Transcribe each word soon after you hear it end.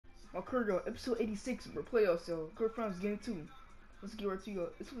My career, episode 86, bro. Playoffs, yo. Career Finals game 2. Let's get right to you.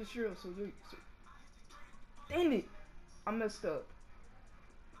 It's for sure, so yo. Dang it! I messed up.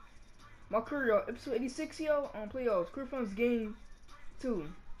 My career, episode 86, yo. On playoffs. Career Finals game 2.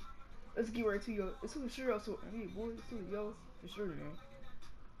 Let's get right to you. It's for sure, so hey, boy. It's for yo. For sure, man.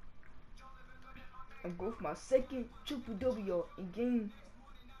 I'm going for my second triple W in game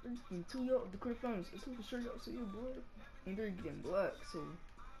 2, yo, of the career finals. It's for sure, yo. So, yo, boy. And they're getting black, so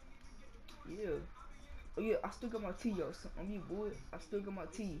yeah. Oh yeah, I still got my tea, yo. So, I'm you, boy. I still got my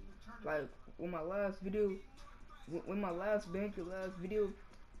tea. Like when my last video, when my last last video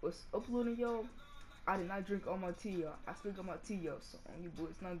was uploading, yo, I did not drink all my tea, yo. I still got my tea, yo. So on you, boy,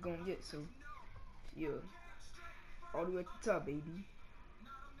 it's not gone yet. So yeah, all the way at the top, baby.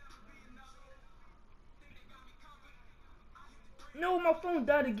 No, my phone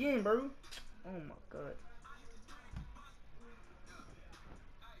died again, bro. Oh my god,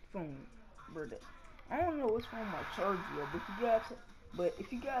 phone, bro. I don't know what's wrong with my charger, yo. But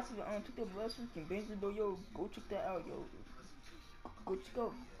if you guys have took that last week and banger though, yo, go check that out, yo. Go check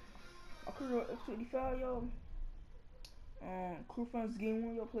out. I could have F85, yo. Crew Funds game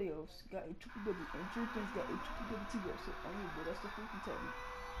 1, your playoffs. Got a triple W. And Jerkins got a triple W too, yo. So, on you, bro. That's the freaking tell me.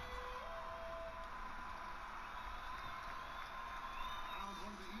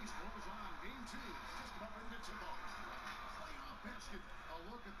 A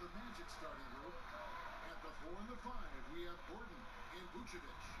look at the Magic starting group. At the 4 and the 5, we have Gordon and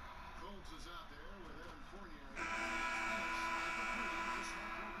Vucevic. Colts is out there with Evan Fournier.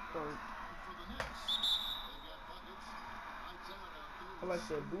 For the Knicks, they've got buckets. I like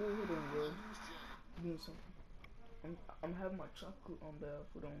that blue. Hold on, yo. Doing something. I'm having my chocolate on bath.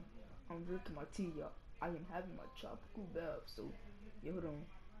 Hold on. I'm drinking my tea, y'all. I am having my tropical bath. So, yeah, hold on.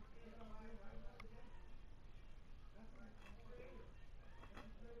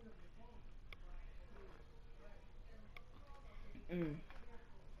 Mm.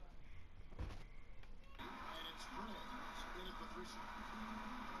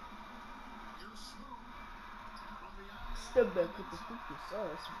 Step back with the freaking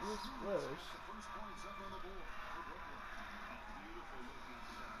sauce. Real splash.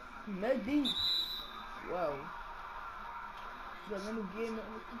 Not deep. Wow. You got another game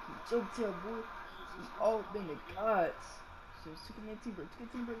on the freaking joke tail, boy. We all been the gods. So, 2K19, bro.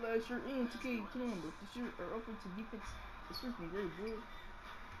 2K19, bro, last year. And 2K, come on, bro. For sure, our offensive defense is freaking great, boy.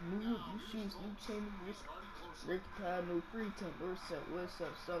 New look, new shoes, new chain, new wrist. Break tide, no free time. North side, west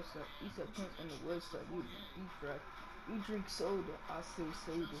side, south side, east side, punch on the west side. You beef rack. You drink soda, I say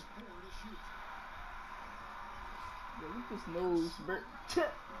soda. Yo, look his nose, bro.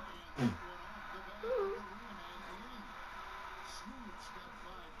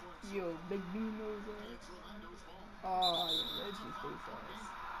 Yo, big B nose ass. Oh, yeah, legend face ass.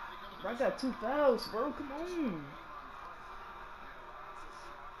 Bro, I got 2 fouls, bro. Come on.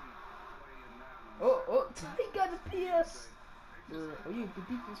 Oh, he got the PS. Bro, oh, you can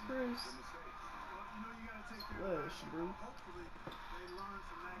beat this first. Splash, bro.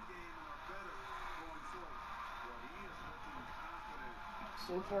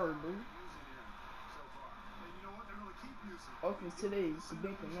 So far, bro. Offense today, you can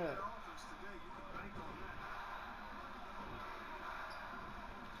bank on that.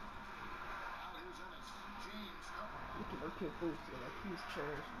 Look at our kid first, like he's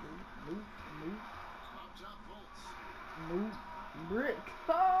trash, bro. Nope. Brick.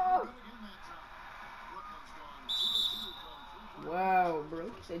 Oh! Wow, bro.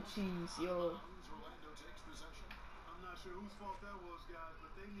 Look at that cheese, yo. I'm not sure whose fault that was, guys,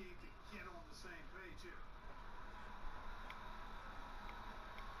 but they need to get on the same page here.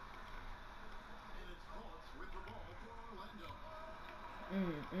 And it's Colts with the ball for Orlando.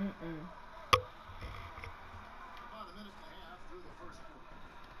 About a minute and a half through the first quarter.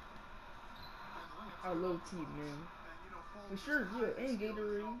 I love tea, man. For sure, yeah, and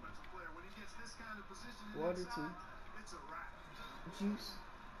Gatorade. Water too. Juice.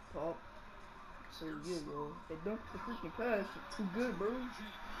 Pop. So yeah, yo. They dunked the freaking pass. Too good, bro.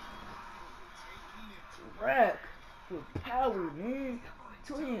 Rack. With power, man.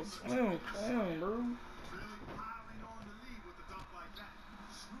 2 hands slam. Come on, bro.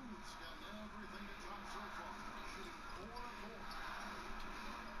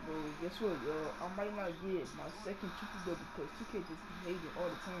 Bro, guess what, yo? I might not get my second triple double because 2K just be hating all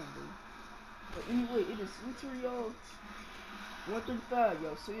the time, bro. But anyway, it is Winter, yo. 135, yo.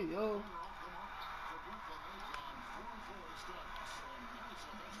 See it, yo.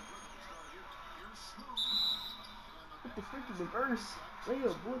 What the freaking reverse?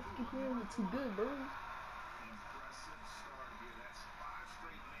 Layup, boy. Freaking playing with too good, bro.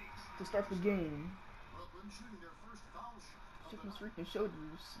 to start the game. Brooklyn shooting their first foul shot of Check the my night. freaking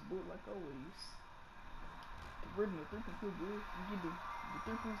shoulders, boy, like always. The rhythm, the three feel good. You get the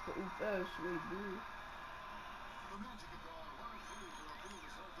three points the old fashioned way, boy. The Magic have gone 1 of 3 from the field to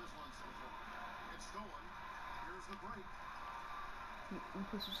start this one so far. It's stolen. Here's the break. We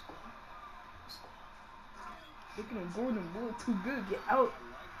put some score. Looking at Gordon, boy, too good. Get out.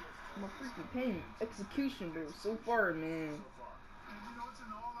 My freaking pain. Execution, bro. So far, man. So far. And you know, it's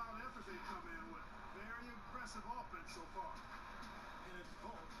an all-out effort they come in with. Very aggressive offense so far. And it's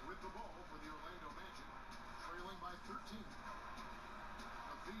both with the ball for the Orlando Magic, trailing by 13.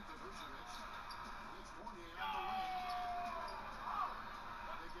 A feed to Vucevic. It's Fournier on the wing.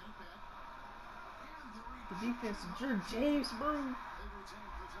 They get it back. And the The defense, Drew James, bro. They retain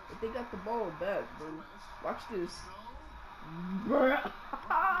possession. If they got the ball back, bro. Watch this. No. Bruh. 4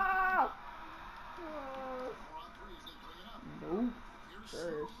 on 3s. They bring it up. Nope. Here's Trash.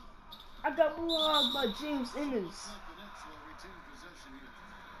 Smooth. I got blocked by James Ennis. Looks like the Nets will retain possession here.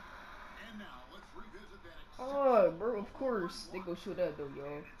 And now let's revisit that. Oh, bro, of course. They go shoot that, though,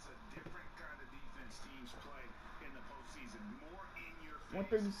 y'all. It's a different kind of defense teams play in the postseason. More in your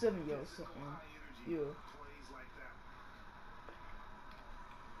face. 137, yo, something. High energy Yeah. plays like that.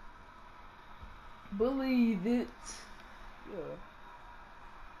 Believe it. Yeah.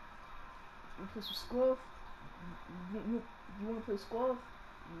 You play some squash? You want to play squash?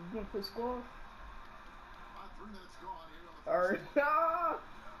 You want to play squash? About 3 minutes gone here on the Alright. first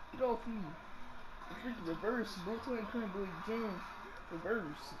Get off me. The freaking reverse. Bro, twin current boy Jam.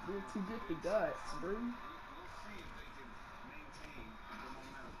 Reverse. Bro, too good for guys, bro. We'll see if they can maintain the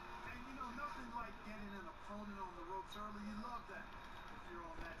momentum. And you know, nothing like getting an opponent on the ropes early. You love that. If you're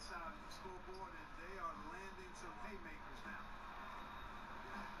on that side of the scoreboard and they are landing some haymakers now.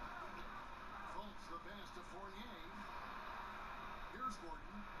 Fultz the pass to Fournier. Here's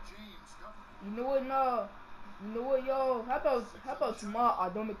Gordon. James covering. You know what, nah? You know what, y'all? How about tomorrow I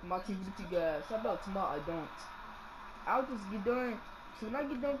don't make my team with you guys? How about tomorrow I don't? I'll just get done. So when I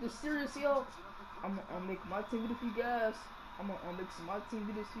get done with the series, y'all, I'm gonna make my team with you guys. I'm gonna make some my team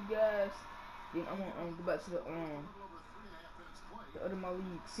videos for you guys. Then I'm gonna go back to the other my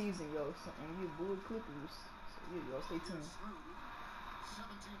league season, yo. So you boy Clippers. So yeah, y'all stay tuned.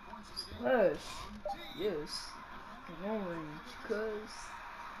 17 points in the game. Splash. Yes. Long range, cuz.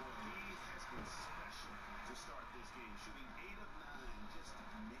 He has been special to start this game, shooting 8 of 9, just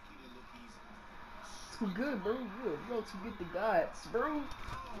making it look easy. Too good, bro. You bro, to get the gods, bro.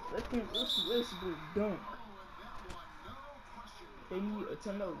 Let's bro dunk. Oh, and that one, no question. They need a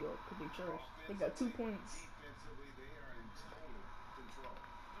 10-0, yo, cause they trash. They got 2 points. Defensively, they are in total control.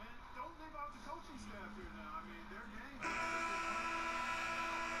 And don't leave out the coaching staff here now. I mean, their game is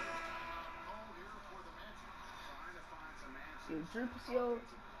call here for the Magic. Trying to find some answers. Yo, Drips, yo,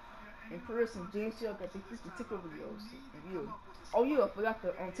 in person, James, yo, got the freaking tick over, yo. So, yo. Oh yeah, I forgot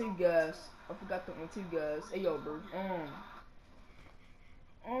to tell you guys. Hey, yo, bro.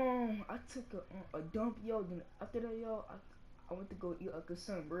 I took a dump, yo. Then after that, yo, I went to go eat like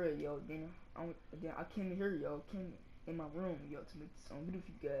some bread, yo. Then I came here, yo. Came in my room, yo, to make this video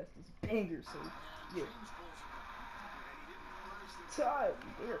for you guys. This banger, so yeah. Todd,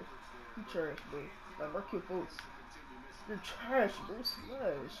 there. You trash, bro. Like mark your votes. You're trash, bro.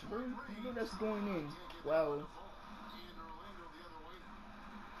 Slash, bro. You know that's going in. Wow.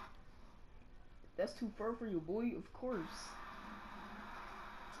 That's too far for you, boy. Of course.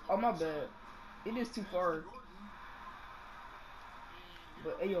 Oh my bad. It is too far.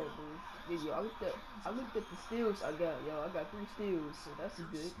 But hey, yo, bro. Yeah, yo, I looked at the steals I got, yo. I got 3 steals, so that's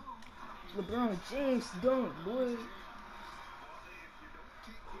good. LeBron James dunk, boy.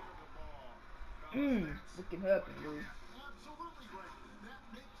 What can happen, bro?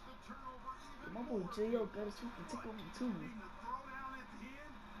 My boy J.O. got his freaking tick over too.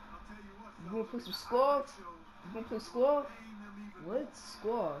 You gonna play some squad? You gonna play squad? What?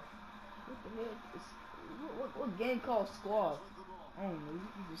 Squad? What the heck? What game called squad? I don't know.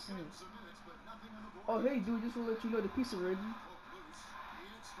 You just saying. Oh, hey, dude, just to let you know the pizza ready.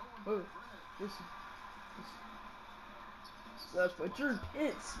 Oh, listen. That's for your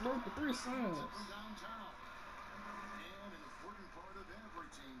pits, bro, for 3 songs.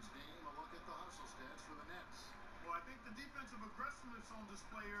 Well, I think the defensive aggressiveness on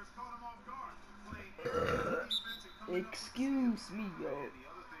display here has caught him off guard. Playing defense and coming Excuse me, yo. And the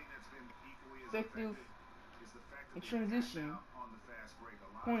other thing that's been equally as Effective is the fact that in transition. on the fast break a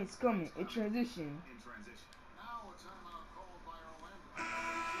lot Points coming in transition. in transition. Now a timeout called by Orlando.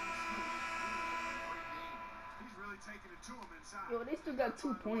 He's really taking it to him inside. Yo, they still got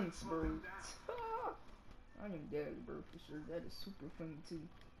 2 points, bro. I am dead, bro, for sure. That is super funny too.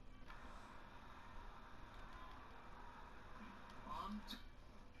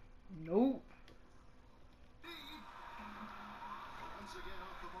 Nope. Once again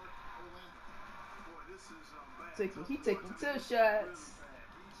off the mark, Orlando. Boy, this is bad. He taking two Really shots. bad. He's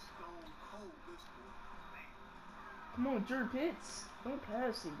stone cold, this boy. Man. Come on, Drew Pitts. Don't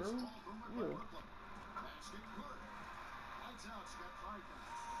pass it, bro. Ball from Yeah. Brooklyn. Basket good. Lights out, Scott Clyde.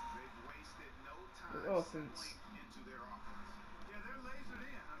 They've wasted no time Good offense. settling into their offense. Yeah, they're lasered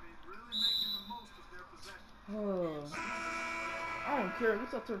in. I mean, really making the most of their possession. Oh. I don't care.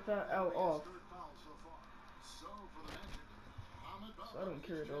 Let's not turn that out off. Third foul so far. So for the Magic, Ahmed So I don't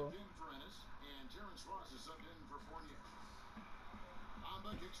care at all. in for Ennis, and Terrence Ross is subbed in for Fournier.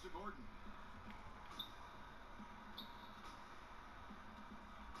 Amba kicks to Gordon.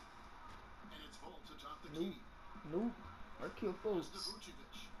 And it's Volt atop the key. Nope. Or kill folks.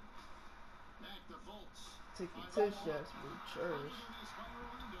 Back to Volts. Taking two shots, bro. Trash.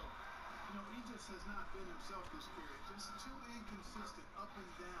 You know, he just has not been himself this period. Just too inconsistent up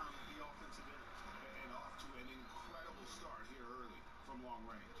and down at the offensive end. And off to an incredible start here early from long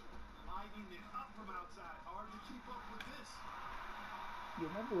range. Lighting it up from outside. Hard to keep up with this.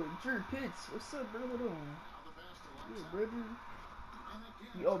 Yo, my boy Drew Pitts. What's up, bro? Hold on. Now the pass to Yeah, Lights brother. And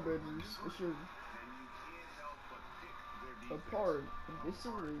again, You all brothers, for sure. and you can't help but pick their defense. Apart in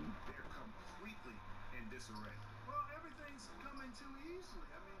disarray. They're completely in disarray. Well, everything's coming too easily.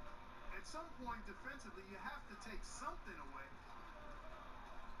 I mean, at some point defensively, you have to take something away.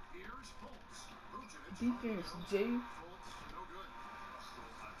 Here's Fultz. Defense, Jay. Fultz, no good.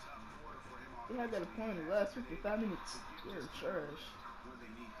 A tough quarter for him. They had that point in the last 55 minutes. They're trash. When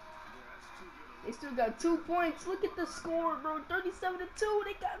they need. Yeah, that's too good. They still got 2 points. Look at the score, bro. 37-2.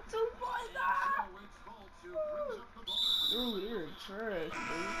 They got 2 points. Ah! Dude, they're trash,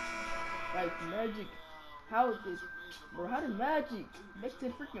 bro. Like Magic, how did Magic make it to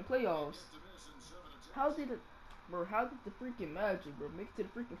the freaking playoffs? How did the freaking Magic, bro, make it to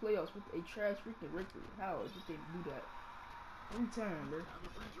the freaking playoffs with a trash freaking record? How did they do that? Every time, bro. And the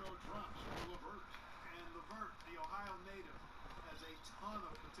free throw drops for Levert. And Levert, the Ohio native, has a ton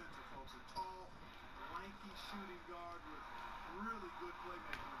of potential, folks. A tall, lanky shooting guard with really good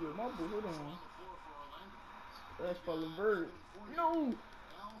playmaking. Yo, my boy, hold on. On the floor for Orlando. That's for Levert. No!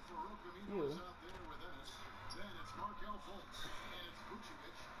 Al Farouk Yeah. is out there with Ennis. Then it's Markel Fultz. And it's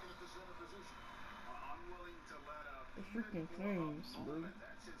Vucevic in at the center position. Unwilling to let up. The freaking Flames, bro.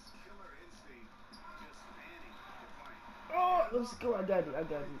 That's his killer instinct. Just fanning the fight. Oh, let's go. I got it. He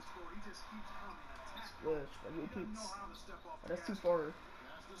just keeps coming attack. Splash. I go Doesn't Pitts. know how to step off Oh, the that's too gas. far.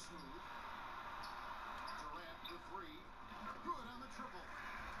 Pass to Smooth. Durant the three. Good on the triple.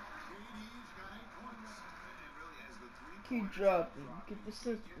 KD's got 8 points. And really as the 3 Keep dropping. Get the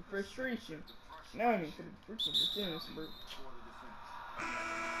sense of frustration. Mounting for the freaking defense, bro.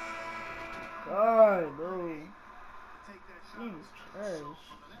 God, bro. Take that shot. Team is trash. From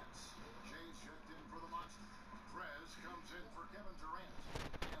the Nets. James checked in for the Monster. Prez comes in for Kevin Durant.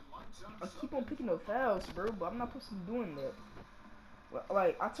 And lights out. I keep on picking up fouls, bro, but I'm not supposed to be doing that. Well,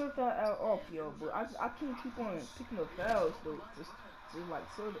 like, I turned that out off, yo, but I can't keep on picking up fouls, though, just to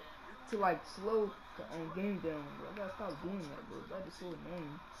slow the game down, bro. I gotta stop doing that, bro. That is so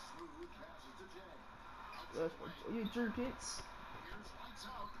annoying. Smooth passes to Jay. That's what you Drew Pitts. Here's lights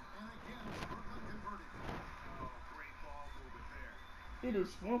out. And again, Brooklyn converting. Oh, great ball movement there. It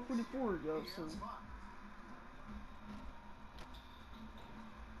is 144, yo, so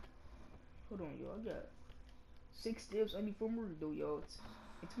hold on, yo. I got 6 steps. I need 4 more though, y'all.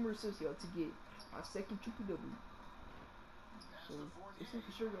 And 2 more assists, y'all, to get my second triple double. So it's not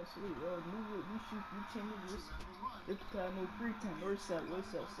for sure, y'all. So y'all, new shoot, new changes. Look at no free time. North side,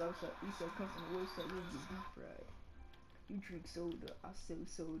 west side, south side, east side. Come from the west side. You'll get deep fried. You drink soda, I sell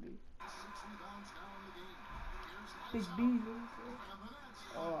soda. Big B, you know what I'm saying?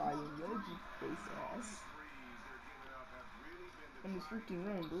 Oh, I am your face ass. I'm this freaking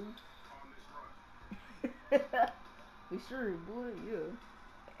run, bro. For sure, boy, yeah.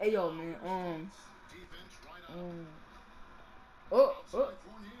 Hey, yo, man,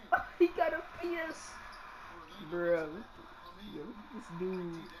 he got a PS. Bruh, yo, look at this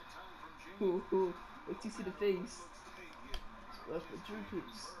dude. Wait till you see the face. That's what Drew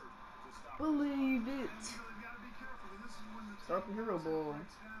Pitts. Believe it. Start the hero ball.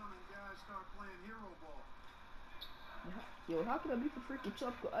 Yo, how can I be for freaking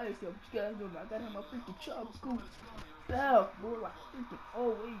tropical ice, yo? But you guys know, I gotta have my freaking tropical bath, bro. Like freaking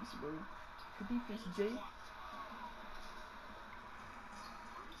always, bro. Good defense, Jay.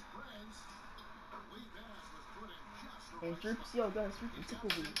 And Jerks, yo, guys, freaking took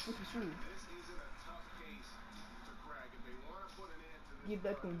over. What is true? Get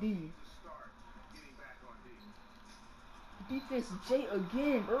back on D. Defense J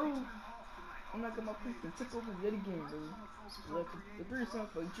again, bro. I'm not gonna my freaking take over yet again, bro. Like the three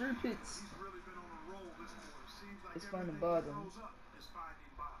sounds like Drew Pitts. It's finding bottom.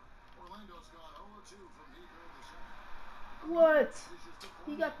 What?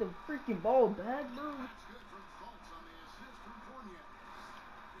 He got the freaking ball back, bro.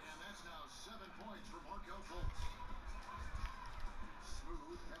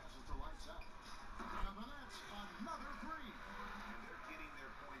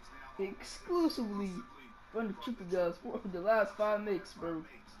 Exclusively from the triple guys for the last 5 makes, bro.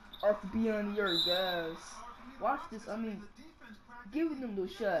 Are for beyond the earth, guys. Watch this. I mean, giving them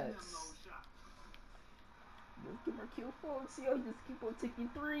those shots. Look at my kill phone. See how he just keep on taking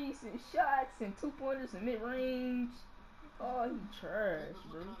threes and shots and 2-pointers and mid range. Oh, he trash,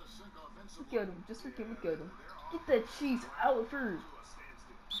 bro. Look at him. Just freaking look at him. Get that cheese out first.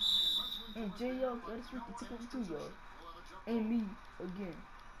 And J, y'all, let's freaking take over too, y'all. And me again.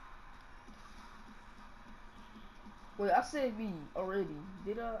 Wait, I said me already.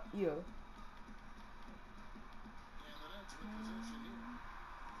 Did I? Yeah.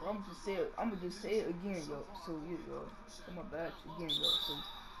 Well, I'm gonna just say it again, yo. So yeah, yo. On my back again, yo. So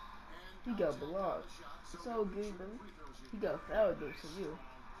he got blocked. It's all good, bro. He got fouled though, so yeah.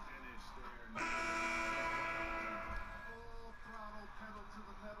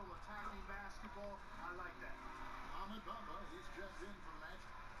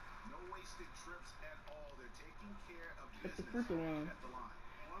 Trips at all. They're taking care of That's the free throw line.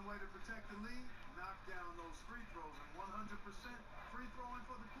 One way to protect the lead, knock down those free throws, and 100% free throwing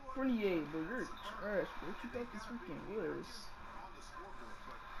for the quarter. 28, but you're trash, bro. What you thought this freaking was? On the scoreboard,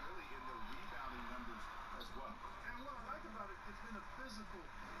 but really in the rebounding numbers as well. And what I like about it, it's been a physical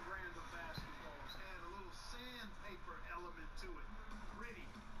brand of basketball. It's had a little sandpaper element to it. Gritty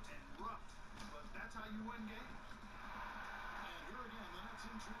and rough, but that's how you win games.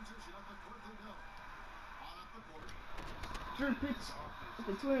 Drew Pitts with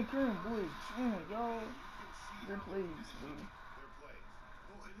the twin current, boy. Damn, y'all. Good plays, bro.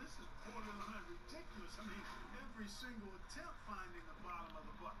 This is borderline ridiculous. I mean, every single attempt finding the bottom of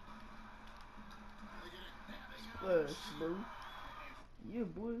the bucket. Splash, bro. Yeah,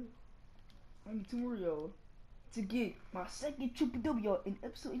 boy. I need 2 more, y'all, to get my second triple W, y'all, in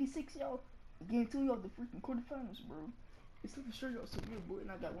episode 86, y'all. Again, 2 y'all, the freaking quarterfinals, bro. It's looking sure, y'all. So yeah, boy, and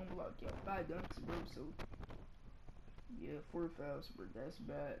I got 1 block, y'all. 5 dunks, bro. So yeah, 4 fouls, bro. That's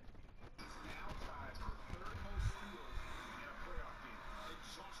bad.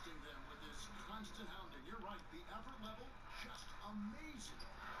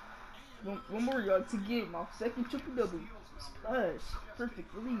 One more, y'all, to get my second triple double. Splash.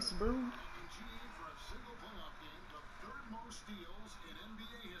 Perfect release, bro.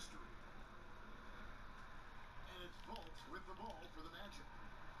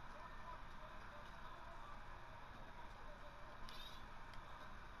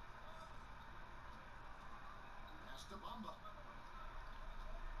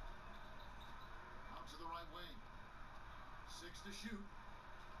 Out to the right wing. 6 to shoot.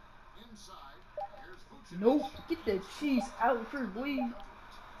 Inside. Here's Vucevic. Nope. Get that cheese out for boy.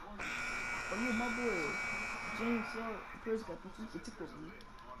 Oh yeah, my boy. James first got the freaking tickle me.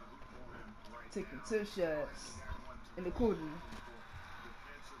 Taking 2 shots in the quarter.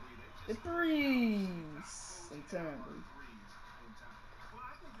 The threes in time, bro. Well,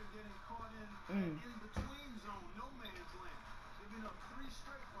 I think you're getting caught in between zone, no man's land. Giving up 3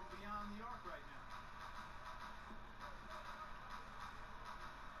 straight from beyond the arc right now.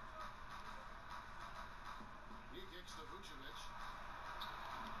 He kicks to Vucevic.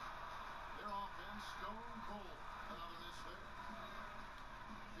 Their offense stone cold. Another miss there.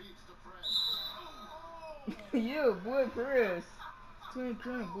 Feeds to Press. Oh! Yeah, boy, Perez. Twin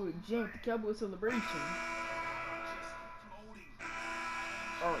current, boy. Jam with the Cowboy celebration.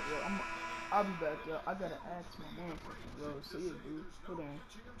 Oh yeah, I'll be back, y'all. I gotta ask my mom something, bro. So yeah, dude. Hold on.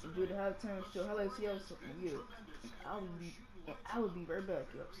 Enjoy the halftime show. Highlights, y'all, something, yeah. And I will be right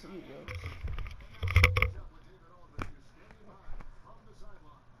back, y'all. So yeah, y'all.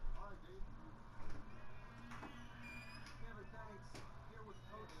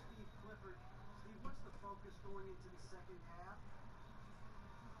 Going into the second half.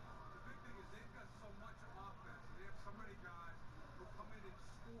 The big thing is they've got so much offense. They have so many guys who come in and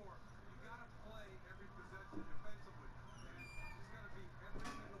score. You got to play every possession defensively. And it's got to be every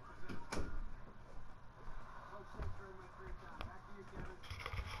single possession. Coach says during my free time. Back to you, Kevin.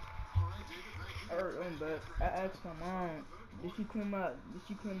 All right, David, thank you. Alright, I'm back. I asked my mom, did she clean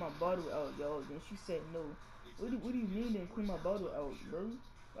my bottle out, y'all? Then she said no. What do you mean didn't clean my bottle out, bro?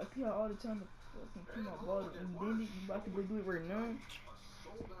 Like he had all the time to fucking keep my ball and you didn't. You about to go do it right now.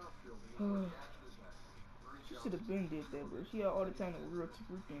 She should have been did that, bro. She had all the time in the world to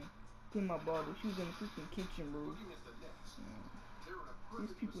freaking pin my ball. She was in the freaking kitchen, bro.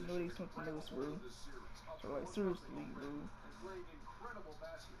 These people know they something else, bro. So like seriously, bro. Playing incredible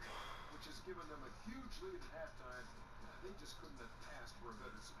basketball, which has given them a huge lead at halftime. They just couldn't have asked for a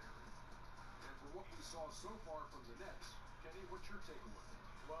better scenario. And for what we saw so far from the Nets, Kenny, what's your takeaway?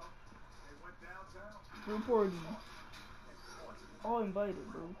 Well, they went downtown. Group party. All invited,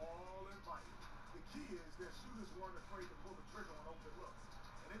 bro. All invited. The key is their shooters weren't afraid to pull the trigger on open looks.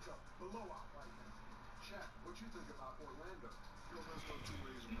 And it's a blowout right now. Chat, what you think about Orlando? Well, there's no two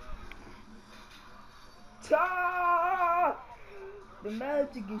ways around it. The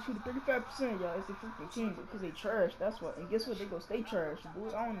Magic can shoot 35%, y'all. It's a freaking team because they trash. That's why. And guess what? They gonna stay trash, boy.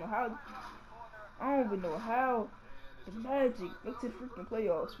 I don't know how. I don't even know how the Magic makes it freaking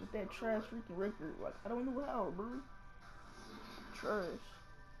playoffs with that trash freaking record. Like I don't know how, bro. Trash.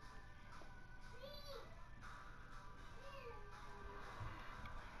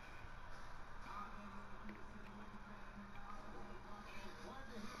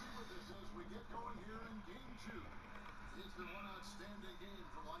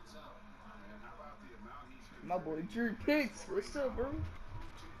 My boy Drew Pitts, what's up, bro?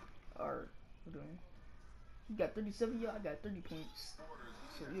 Alright, hold on. He got 37, y'all. I got 30 points.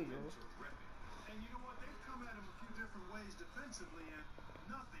 So yeah, yo. And you know what? They've come at him a few different ways defensively, and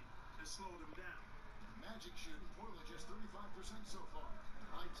nothing has slowed him down. Magic shooting Portland just 35% so far.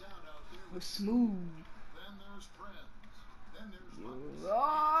 Lights out there. We're smooth. Then there's friends. Then there's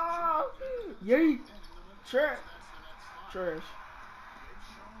Oh, yay! Trash. Trash.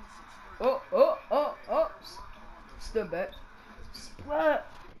 Oh. Step back. Splat.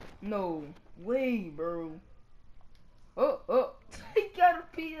 No way, bro. Oh. He got a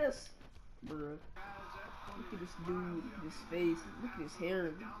PS. Bro. Look at this dude. Look at his face. Look at his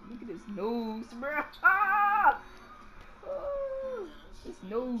hair. Look at his nose, bro. Ah! Oh, his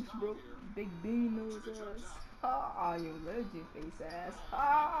nose, bro. Big bean nose ass. Ah, your legend face ass.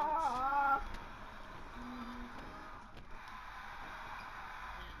 Ah!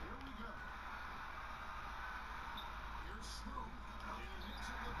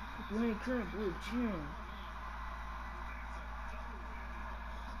 Green current blue chin.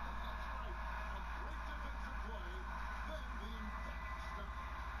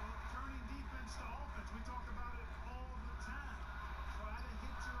 turning defense to offense. We talk about it all the time. Try to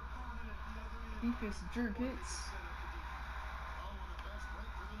hit your opponent at the other end. Defense jerk hits.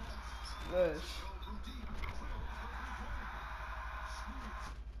 Splash.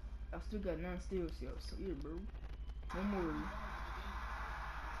 I still got 9 steals, yo. So yeah, bro. No more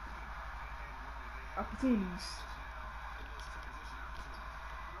opportunities.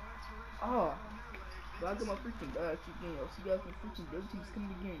 Oh, but I got my freaking back again, yo. So you guys can freaking go teams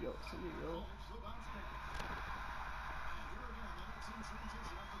coming again, yo. So yeah, yo.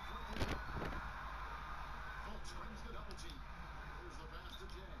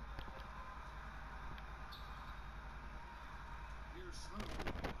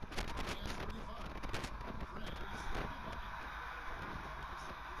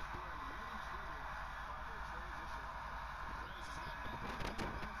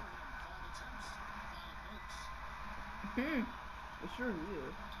 For sure,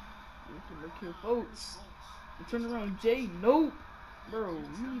 yeah. You can look here, folks. You turn around, Jay. Nope. Bro,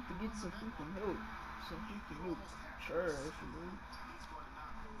 you need to get some freaking help. Some freaking help. Trash, bro.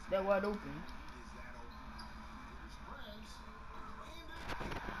 That wide open.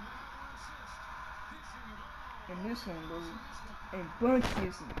 And this one, bro. And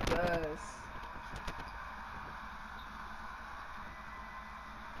bunches of guys.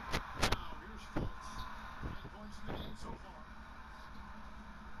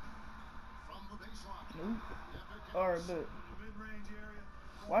 Nope. Alright, but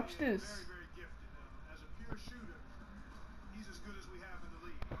watch this. As a pure shooter, he's as good as we have in the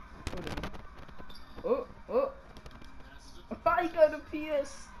league. Hold on. Oh. I got a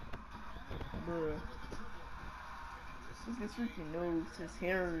PS. Bruh. Look at his freaking nose, his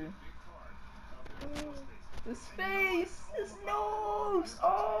hair. His face, his nose.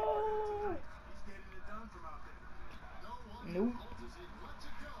 Oh. Nope.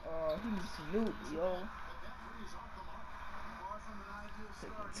 He needs some nope, yo.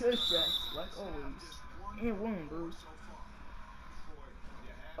 Taking touchdowns, like always. And one, bro.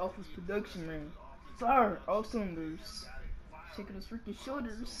 Off his production, man. Fire, all cylinders. Shaking his freaking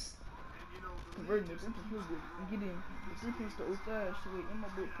shoulders. Converting the freaking field goal and getting the 3 points to 05. So wait, and my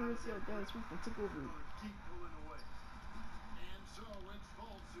boy Percy out there freaking took over.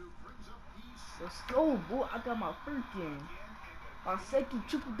 Let's go, boy. I got my second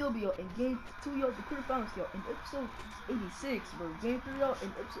triple W in game 2, y'all. The quarterfinals, y'all. In episode 86, bro. Game 3, y'all. In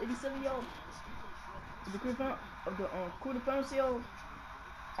episode 87, y'all. The quarterfinals, y'all.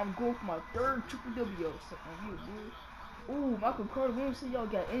 I'm going for my third triple W. So on you, boy. Ooh, Michael Carter Williams, y'all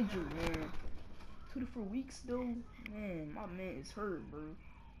got injured, man. 2 to 4 weeks though. Man, my man is hurt, bro.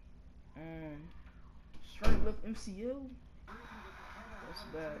 Straight left MCL. That's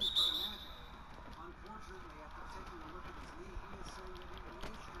bad. Unfortunately, after taking a look at his knee, he is saying that he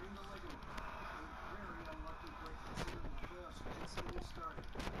may strain the ligament. A very unlucky break considering the playoffs are just getting started.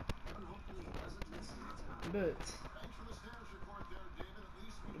 But hopefully he doesn't miss any time. But Thanks for the status report there, David. At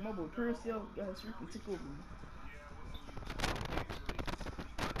least we my boy Pierce, yo, got his freaking take over.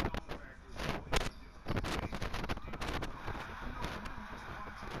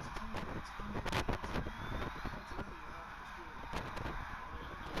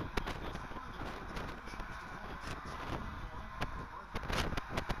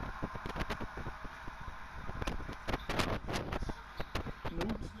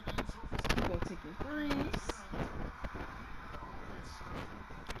 Nope. Keep on taking threes.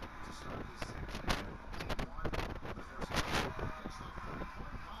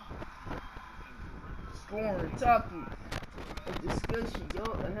 Scoring topic of discussion,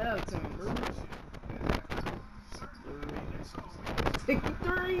 y'all, at halftime, bro. Taking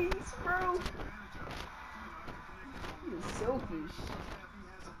threes, bro. He is selfish.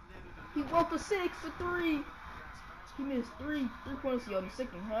 He broke a 6 for 3. He missed 3 points, y'all, in the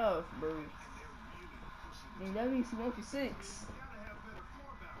second half, bro. And that means he went for 6.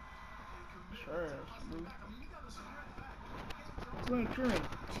 Trash, bro. Twin current.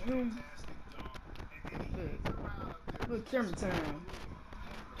 Damn. Good camera time.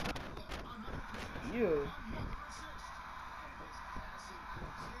 Yeah.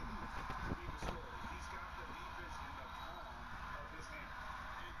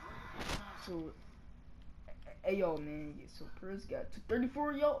 So, hey yo, man. Yeah, so Purse got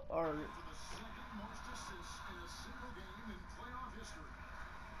 234, yo. Or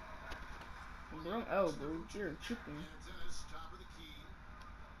bro, I'm out, bro. You're tripping.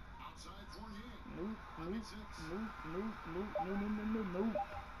 Nope, nope, nope, nope, nope, nope.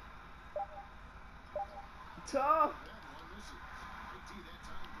 Tough.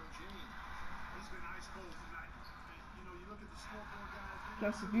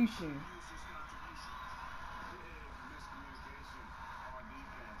 Contribution.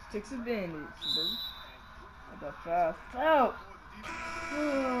 Takes advantage, bro. I got 5 out.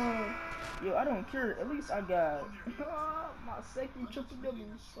 Yo, I don't care. At least I got my second triple double,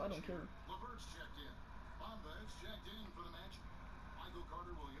 so I don't care.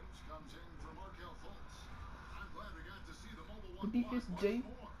 Good defense, Jay.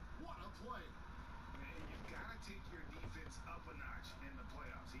 What a play! Man, you gotta take your defense up a notch in the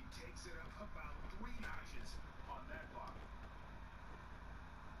playoffs. He takes it up about 3 notches on that block.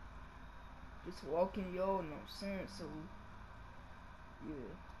 Just walking, yo, no sense. So,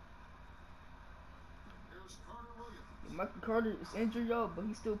 yeah. Michael Carter is injured, y'all, but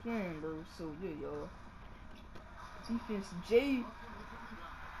he's still playing, bro. So, yeah, y'all. Defense, Jay.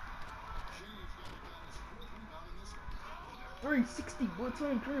 360, boy.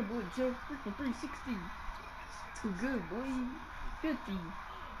 Tony Curry, boy. Jump freaking 360. Too good, boy. 50.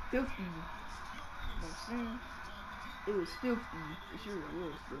 50. You know what I'm saying? It was 50. For sure it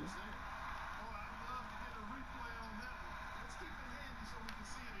was, bro.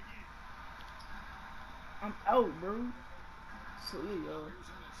 I'm out, bro. So, yeah, y'all.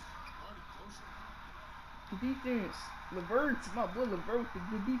 The defense. Levert, my boy Levert with the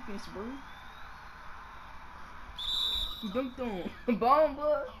good defense, bro. He dunked on bomb,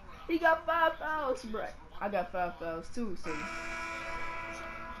 bro. He got 5 fouls, bro. I got 5 fouls too, so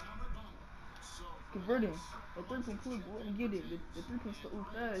converting. The 3-point play, boy, and get it. The 3-point so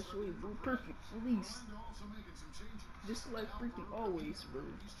fast, show it, bro. Perfect release. Just like freaking always, bro.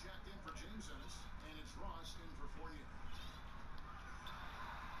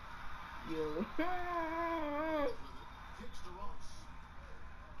 Yo.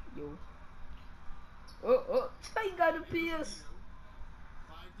 Yo. Oh, he got a PS.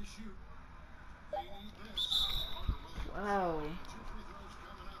 Wow.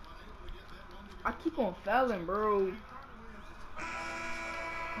 I keep on fouling, bro.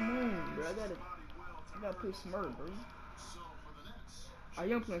 Come on, bro. I gotta play smart, bro. I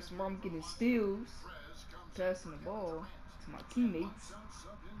am playing smart. I'm getting steals, passing the ball to my teammates.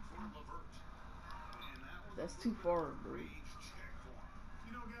 That's too far, bro.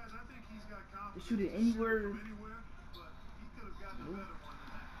 To shoot it anywhere. Nope.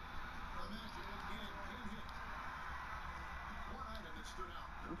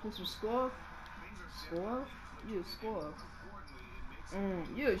 Put some squash. Squash? Yeah, squash.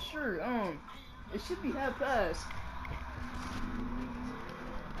 Yeah, sure. It should be half past.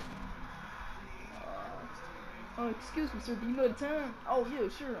 Excuse me, sir. Do you know the time? Oh, yeah,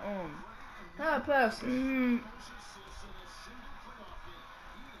 sure. Half past.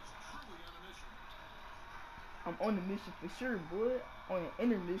 I'm on the mission for sure, boy. On an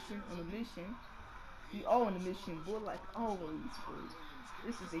intermission, on a mission. We all on a mission, boy, like always, boy.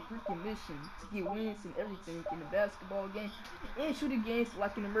 This is a freaking mission to get wins and everything in the basketball game and shooting games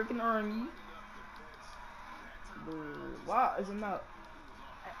like in the American Army. But why is it not?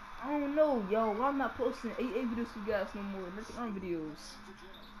 I don't know, yo. Why I'm not posting AA videos for you guys no more? American Army videos.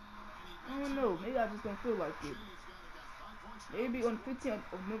 I don't know. Maybe I just don't feel like it. Maybe on the 15th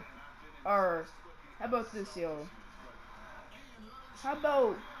of November. Or how about this, yo? How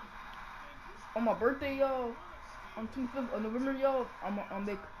about on my birthday, y'all? On 25th of November, y'all, I'm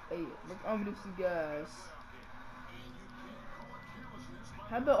make a American Army videos for you guys.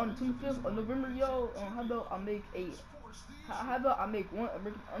 How about on the 25th of November, y'all? How about I make a how about I make one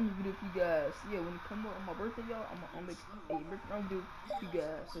American Army video for you guys? Yeah, when it come up on my birthday, y'all, I'll make a American Army video for you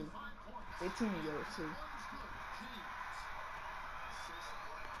guys. So stay tuned, y'all. So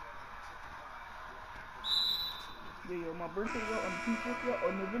yeah, yo, my birthday, y'all, on the 25th, y'all,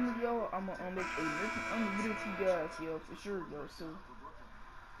 of November, y'all, I'm gonna make a American Army video for you guys, yo, for sure, yo. So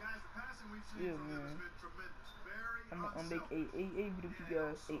yeah, man. I'm gonna make a video for you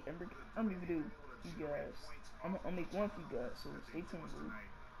guys, a American Army video for you guys. I'm gonna make one for you guys, so stay tuned, bro. A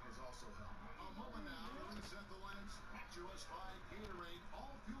moment now to reset the lights. Brought to us by Gatorade.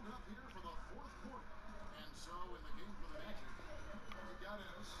 All fueled up here for the fourth quarter. And so in the game for the Magic, you got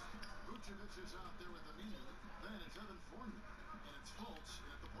us. Vucevic is out there with the knee. Then it's Evan Fournier. And it's Fultz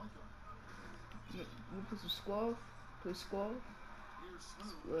at the point guard. You put some squash, put squash, Here's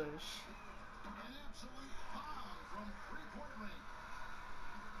Smooth. splash. An absolute bomb from three-point range.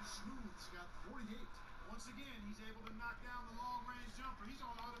 Smooth's got 48. Once again, he's able to knock down the long-range jumper. He's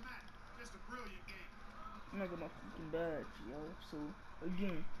on automatic. Just a brilliant game. I'm not got my freaking badge, yo. So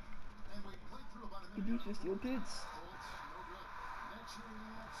again, And we played through about a good minute. defense, yo, kids. Fultz, no good. Next year,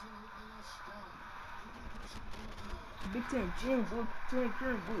 absolutely astounding. 80% from the field. Big Ten Jim, boy, Tony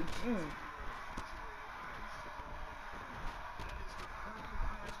Curran, boy, Jim. That is the perfect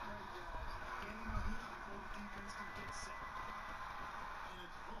pass breakdown. Getting a hoop before the defense can get set. And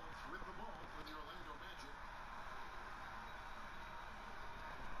it's Fultz with the ball for the Orlando Magic.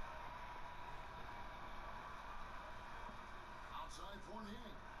 Outside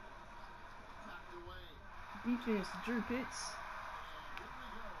Fournier. Knocked away. Defense, Drew Pitts. And here we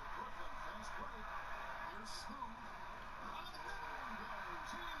go. Brooklyn fast break. Here's Smooth. On the ground goes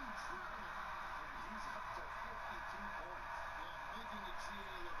incredible. And he's up to 52 points. Yeah, making it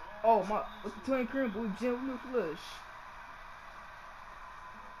GA look all Oh my, with the Tony Curran, boy, Jim, no flush.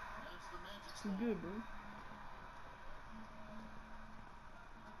 That's the Magic's Too ball. good, bro.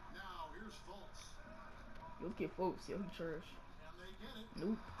 Now here's Fultz. Yo, look at folks, yo, he trash. And they get it.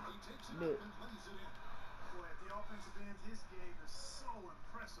 Nope. He takes it But up and lays it in. Boy, at the offensive end, his game is so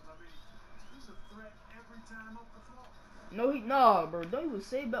impressive. I mean, he's a threat every time up the floor. no, nah, bro. Don't even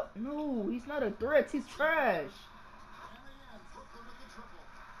say about. No, he's not a threat. He's trash. And they end Brooklyn with the triple.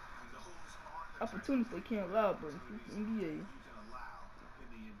 And those aren't the Opportunities they can't allow, bro. NBA. you can allow in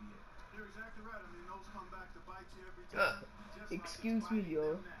the NBA. You're exactly right. I mean, those come back to bite you every time. Just like it's Excuse me, biting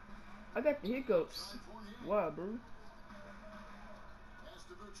yo. them now. I got the hiccups. Why, bro? Pass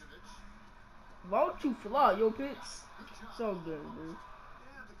to Vucevic. Why don't you fly, yo, Pitts? Good job. It's all good, bro.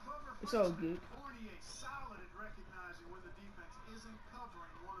 Yeah, the clever It's all good. Fournier solid at recognizing when the defense isn't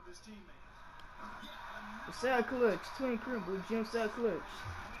covering one of his teammates. The side clutch. Tony Curran, boy, Jim side clutch.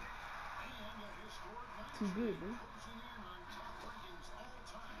 And a historic Too good, bro. closing in on top rankings all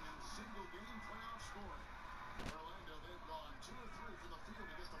time in single game playoff scoring. Orlando, they've gone 2 or 3 from the field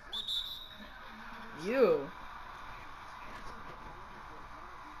to get the fourth. Yeah.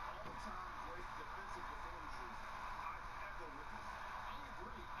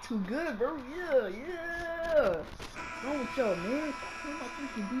 Too good, bro. Yeah, yeah. What's wrong with y'all, man? Stop playing my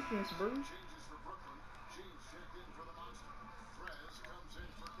freaking defense, bro. Changes for Brooklyn. James checked in for the Monster. Frez comes in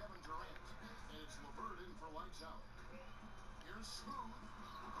for Kevin Durant. And it's LeVert in for lights out. Here's Smooth.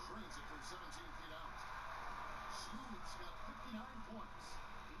 Trains it from 17 feet out. Smooth's got 59 points.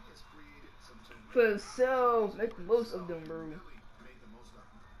 He has created some For themselves, make the most of them, bro. made the most of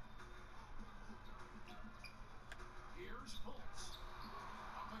them. Here's Fultz.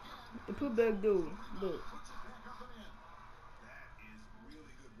 Up again. The putback dude, look. Puts it back up and in. That is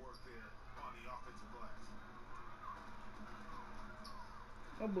really good work there on the offensive glass.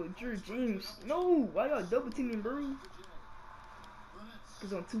 My boy Drew James. No, why y'all double teaming, bro?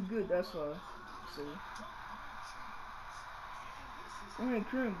 Cause I'm too good, that's why. So, I'm in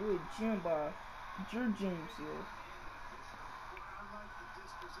current boy Jim by Drew James, yo.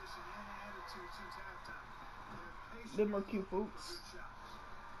 They're more cute, folks.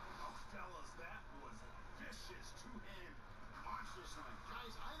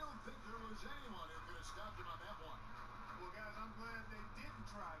 Guys, I don't think there was anyone who could have stopped him on that one. Well, guys, I'm glad they didn't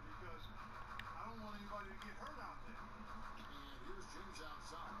try because I don't want anybody to get hurt out there. And here's James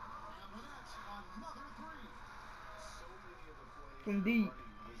outside. And Manette's another three. So many of the plays From deep.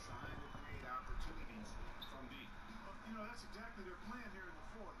 designed to create opportunities from deep. Well, you know, that's exactly their plan here in the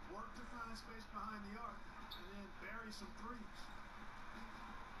fourth. Work to find space behind the arc and then bury some threes.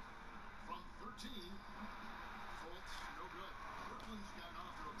 From 13. Colts, no good. Brooklyn's gotten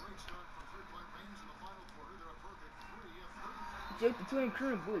off to a great start from three-point range in the final quarter. They're a perfect 3 of 3. Jake the twin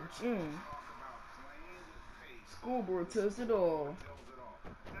current boy Jim. Schoolboy tells it all.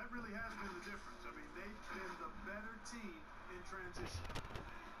 That really has been the difference. I mean, they've been the better team in transition.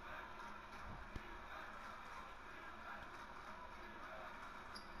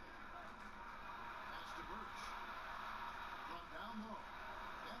 Pass to Birch. From down low.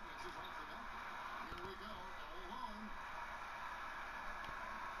 That reaches right for that. Here we go, all alone.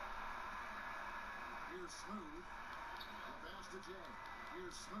 Here's Smooth. The pass to Jay.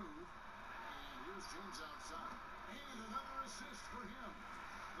 Here's Smooth. And here's James outside. And another assist for him.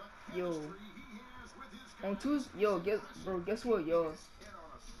 The Yo. chemistry he has with his On guys Tuesday, is yo, impressive. guess what, yo? Hit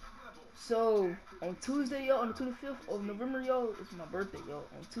on a swivel. So, on Tuesday, yo, on the 25th of November, yo, it's my birthday, yo.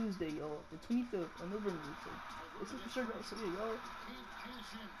 On Tuesday, yo, the 25th of November, so it's for sure, so yeah, yo.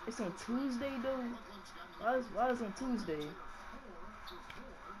 It's on Tuesday, though. Why is on Tuesday?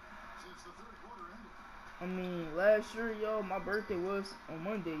 I mean, last year, yo, my birthday was on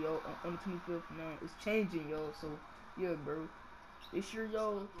Monday, yo, on the 25th. Now, it's changing, yo, so, yeah, bro. This year,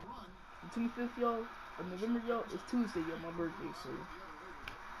 yo, the 25th, yo, of November, yo, it's Tuesday, yo, my birthday, so,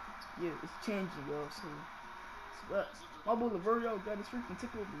 yeah, it's changing, yo, so, my boy Laverne, yo, got his freaking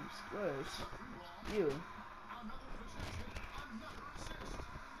tickle boost, splash, yeah.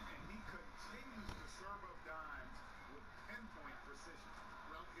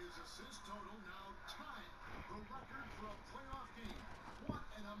 His assist total now tied the record for a playoff game. What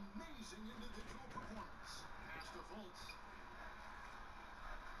an amazing individual performance. Pass to Fultz.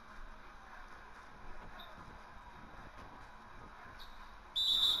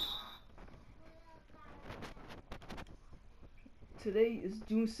 Today is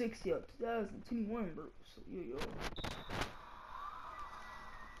June 6th, yo, 2021, bro, so, yeah, yo.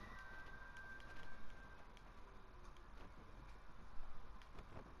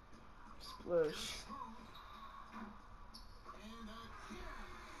 Splash.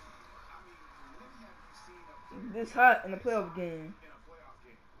 This hot in a playoff game.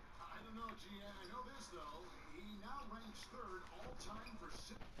 I don't know, G. I know this, though. He now ranks third all-time for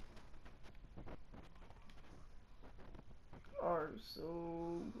six. Alright,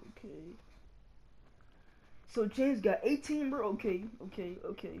 so, okay. So, James got 18, bro. Okay.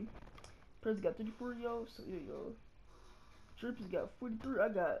 Prez got 34, yo. So, yeah, yo. Trippers got 43. I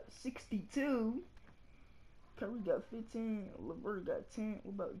got 62. Curry got 15. Levert got 10.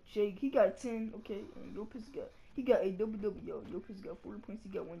 What about Jake? He got 10. Okay. And Lopez got a double, yo. Lopez got 40 points. He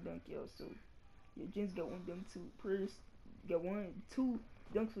got 1 dunk, yo. So, yeah, James got 1 dunk, too. Prez got 2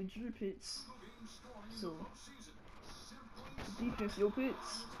 dunks for Drew Pitts. So, defense, yo,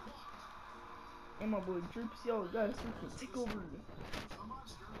 Pitts. And my boy Drips, yo, guys, freaking take over.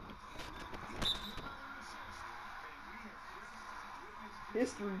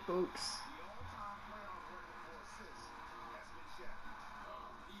 History, folks.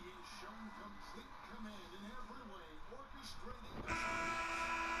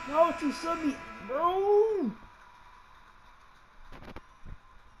 No, to sub me, bro.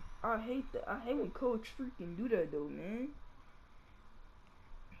 I hate that. I hate when coach freaking do that, though, man.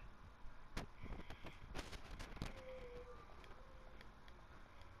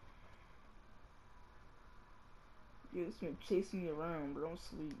 Yeah, this man chasing me around, bro. Don't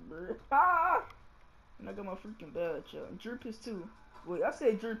sleep, bro. Ah! And I got my freaking badge, yo. And Jerpis, too. Wait, I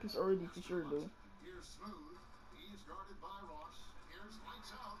said Jerpis already for sure, though. Here's Smooth. He's guarded by Ross. Here's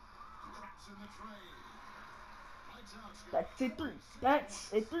Lights Out. Traps in the tray. Lights Out. That's a 3.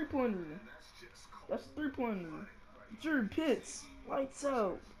 That's a 3-pointer. That's a 3-pointer. Jerpis. Lights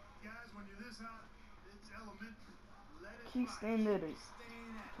out. Guys, when you're this hot, it's elementary. Let it Keep fly. staying at it.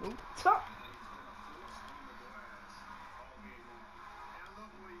 Staying at it. Oh, top. I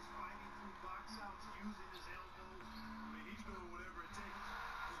love the way he's fighting through box outs, using his elbows. I mean, he's doing whatever it takes.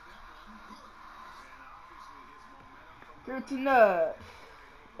 39.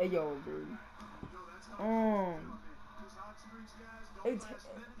 Hey yo, bro. Hey,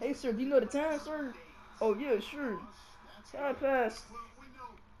 hey, sir, do you know the time, sir? Oh yeah, sure. Time passed.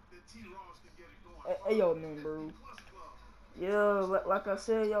 Hey, yo, man, bro. Yeah, like I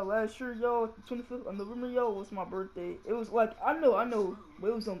said, yo, last year, yo, 25th of November, yo, was my birthday. It was like, I know, but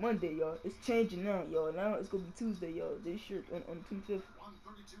it was on Monday, yo. It's changing now, yo. Now it's gonna be Tuesday, yo. This year on the 25th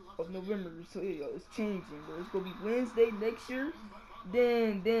of November. So yeah, yo, it's changing, bro. It's gonna be Wednesday next year.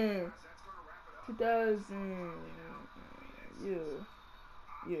 Then 2000, yeah,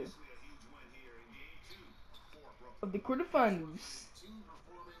 yeah. Of the quarterfinals.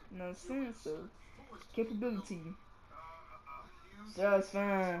 You know what I'm saying? So capability. That's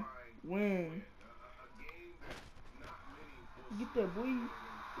fine. Win. Get that boy.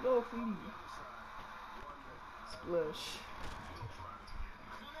 Get off of me. Splash.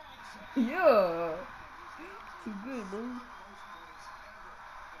 Yeah. Too good, bro.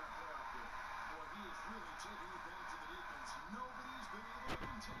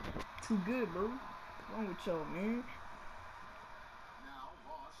 Too good, bro. What's wrong with y'all, man?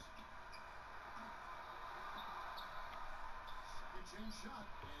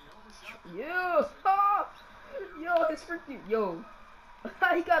 Yeah. Yo, his freaking yo.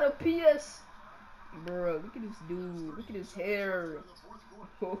 He got a PS. Bro, look at this dude. Look at his hair.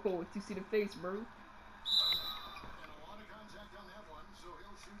 Oh, what you see the face, bro?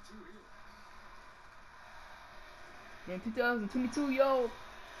 Then 2022, yo.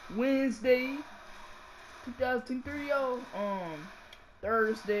 Wednesday. 2023, yo.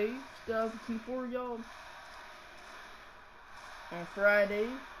 Thursday. 2024, yo. On Friday.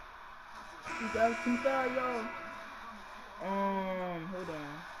 2025, yo. Hold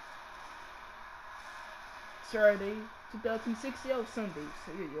on. Saturday. 2006, yo. Sunday.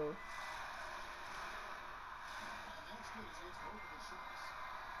 So yeah, yo.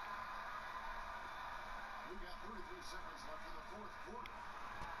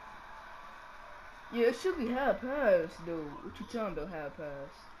 Yeah, it should be half past though. What you telling though, half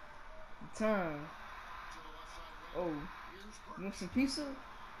past? The time. Oh, you want some pizza?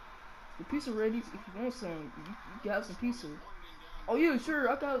 The pizza ready. If you want some, you can have some pizza. Oh yeah, sure.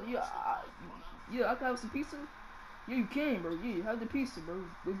 I got yeah, I can have some pizza. Yeah, you can, bro. Yeah, have the pizza, bro.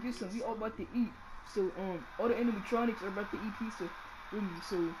 Go get some. We all about to eat. So all the animatronics are about to eat pizza with me.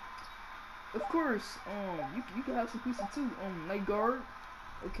 So of course, you can have some pizza too. Night guard.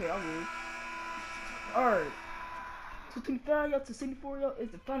 Okay, I will. All right. So 25 y'all to 74 y'all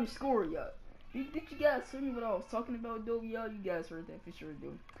is the final score, y'all. Did you guys hear me what I was talking about though, y'all? You guys heard that for sure,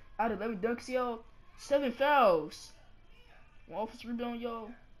 though. Out of 11 dunks, y'all, 7 fouls. 1 offensive rebound, y'all.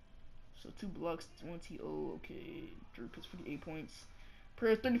 So 2 blocks, 1 TO. Okay, Drew puts 48 points.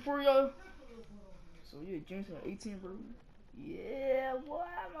 Prayers 34, y'all. So yeah, James had 18, bro. Yeah, boy,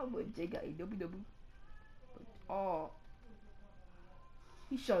 my boy Jay got a double. But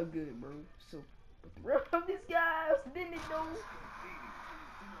he shot good, bro. So, but the rest of these guys didn't know.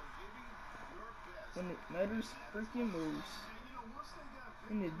 When it matters, freaking moves.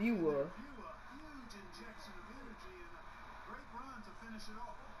 In the duo.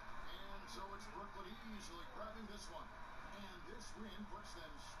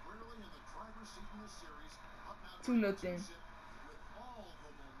 Two nothing.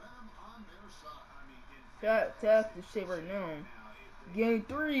 Tap the shit right now. Game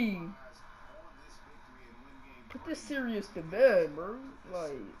 3. Put this series to bed, bro.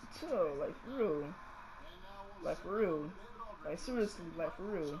 Like, chill. Like, for real. Like, for real. Like, seriously. Like, for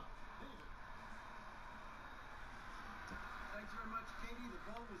real. Thanks very much, Katie. The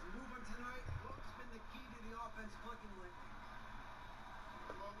ball was moving tonight. What's been the key to the offense clicking lately?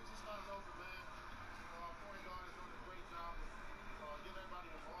 Well, we just started over, man. Our point guard is doing a great job of getting everybody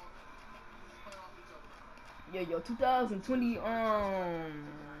involved and just play off each other. Yeah, yo, 2020,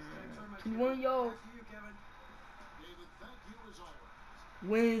 21, yo.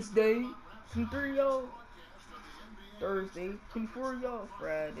 Wednesday, 23, yo. Thursday, 24, yo.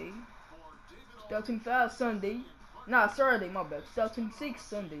 Friday. 2025, Sunday. Nah, Saturday, my bad. 2026,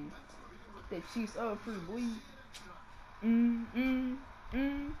 Sunday. That Chiefs up for boy.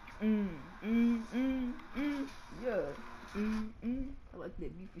 Yeah. I like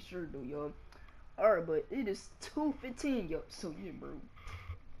that beat for sure, though, y'all. Alright, but it is 2:15, yo. So, yeah, bro.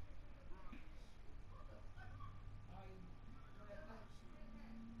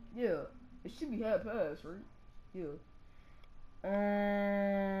 Yeah. It should be half past, right? Yeah.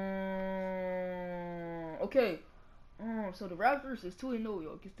 Okay. So the Raptors is 2-0,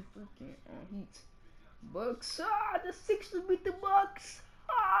 yo, against the freaking Heat. Bucks. The Sixers beat the Bucks.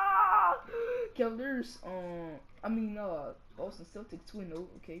 Cavaliers, Boston Celtics 2-0.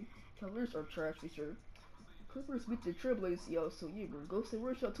 Okay, Cavaliers are trash for sure. Clippers beat the Trailblazers, yo. So yeah, bro. Go State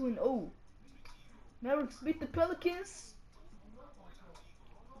Warriors, y'all 2-0. Mavericks beat the Pelicans.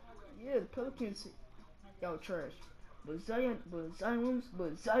 Yeah, the Pelicans, y'all trash. Zion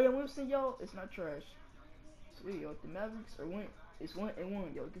Wilson, y'all, it's not trash. So yeah, y'all, the Mavericks are it's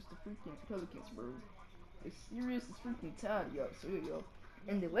 1-1, y'all, against the freaking Pelicans, bro. It's serious, it's freaking tired, y'all. So yeah, y'all.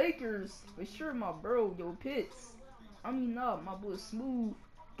 And the Lakers, for sure, my bro, yo, Pitts. My boy Smooth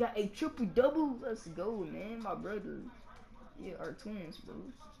got a triple double. Let's go, man, my brother. Yeah, our twins, bro.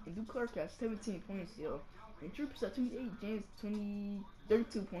 And Duke Clark got 17 points, yo. And Troopers at 28, James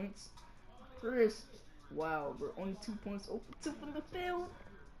 32 points. Chris, wow, bro, only 2 points, 0 for 2 from the field.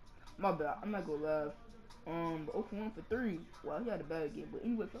 My bad, I'm not gonna laugh. 0 for 1 for 3. Wow, he had a bad game. But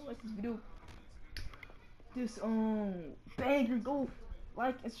anyway, if y'all like this video, this banger, go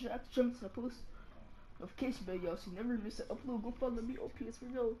like and subscribe to the post notification bell, y'all. So you never miss an upload. Go follow me, OPS for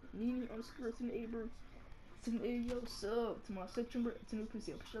real. Nini underscore 78, bro. 78, yo, sub to my September to no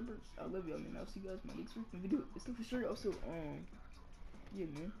PC. I love y'all, man. I'll see you guys in my next freaking video. It's still for sure. Also, yeah,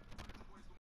 man.